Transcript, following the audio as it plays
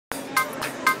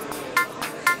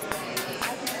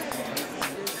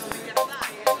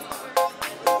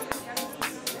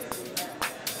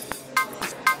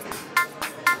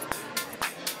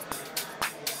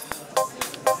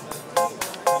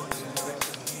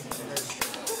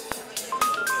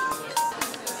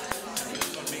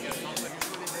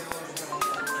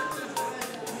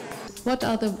what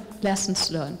are the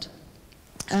lessons learned?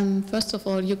 First of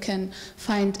all, you can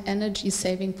find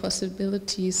energy-saving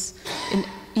possibilities in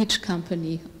each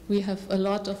company. We have a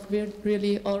lot of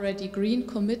really already green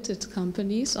committed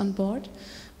companies on board,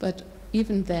 but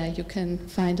even there you can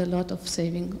find a lot of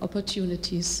saving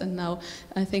opportunities. And now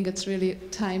I think it's really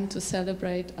time to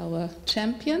celebrate our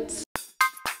champions.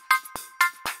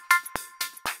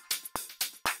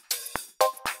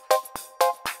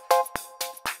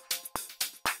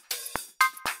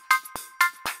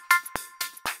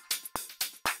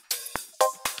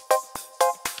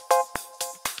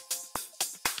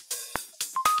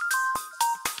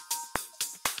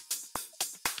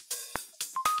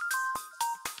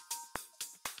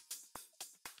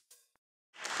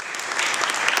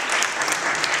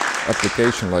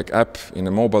 Application like app in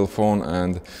a mobile phone,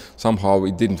 and somehow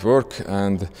it didn't work,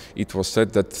 and it was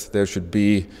said that there should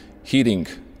be heating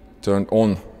turned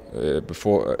on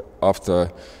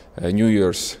after New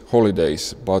Year's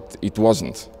holidays, but it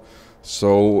wasn't.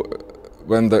 So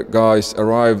when the guys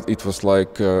arrived, it was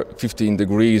like 15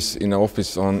 degrees in the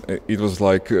office. It was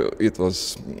like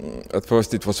at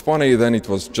first it was funny, then it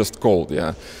was just cold.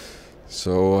 Yeah.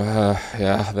 So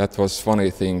yeah, that was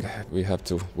funny thing. We have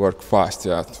to work fast,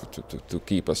 yeah, to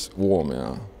keep us warm,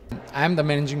 yeah. I'm the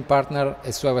managing partner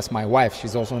as well as my wife.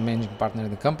 She's also the managing partner in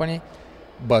the company,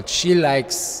 but she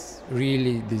likes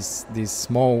really these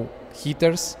small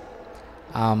heaters.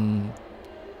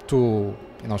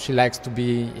 She likes to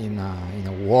be in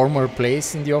a warmer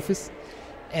place in the office,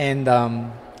 and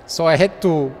so I had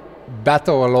to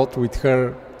battle a lot with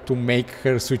her to make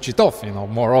her switch it off,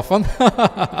 more often,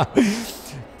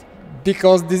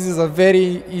 because this is a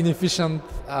very inefficient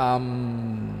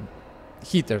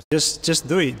heater. Just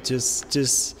do it.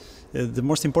 The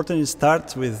most important is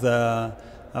start with a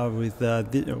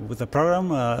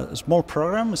program, a small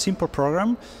program, a simple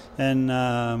program, and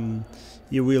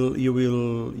you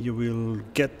will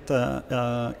get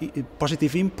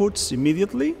positive inputs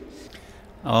immediately.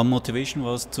 Our motivation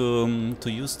was to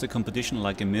use the competition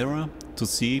like a mirror to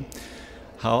see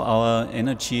how our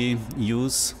energy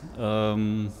use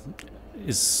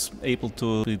is able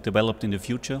to be developed in the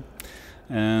future,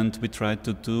 and we tried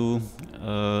to do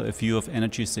a few of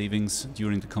energy savings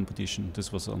during the competition.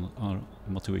 This was our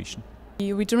motivation.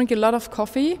 We drink a lot of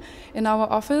coffee in our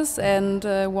office, and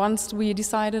once we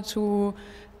decided to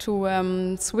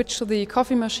switch the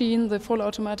coffee machine, the full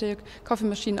automatic coffee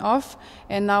machine off,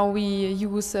 and now we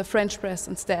use a French press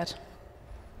instead.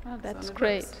 Oh, that's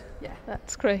great. Yeah,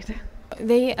 that's great.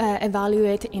 They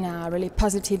evaluate in a really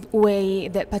positive way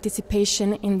the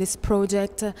participation in this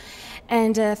project,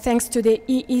 and thanks to the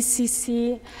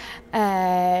EECC,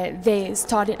 they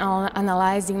started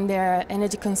analyzing their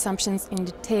energy consumptions in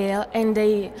detail, and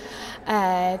they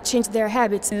changed their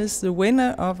habits. Is the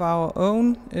winner of our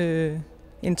own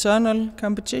internal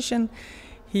competition.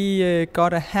 He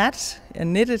got a hat, a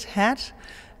knitted hat,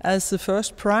 as the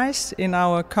first prize in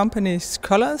our company's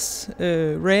colors,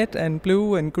 red and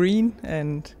blue and green,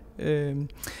 and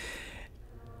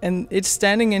it's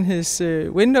standing in his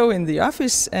window in the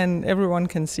office, and everyone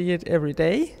can see it every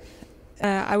day.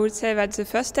 I would say that the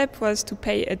first step was to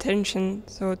pay attention,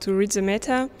 so to read the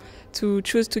meter, to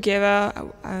choose together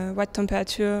what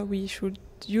temperature we should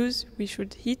use, we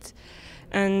should heat,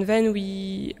 and then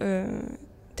we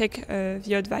take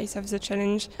the advice of the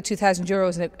challenge. €2,000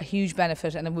 is a huge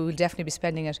benefit, and we will definitely be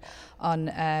spending it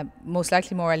on most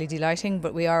likely more LED lighting,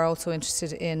 but we are also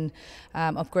interested in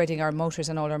upgrading our motors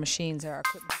and all our machines, our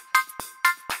equipment.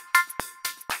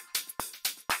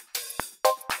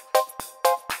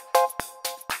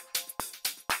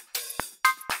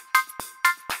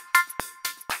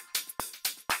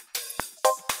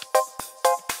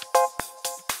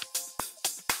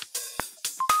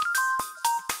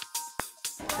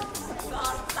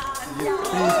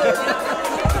 Yeah.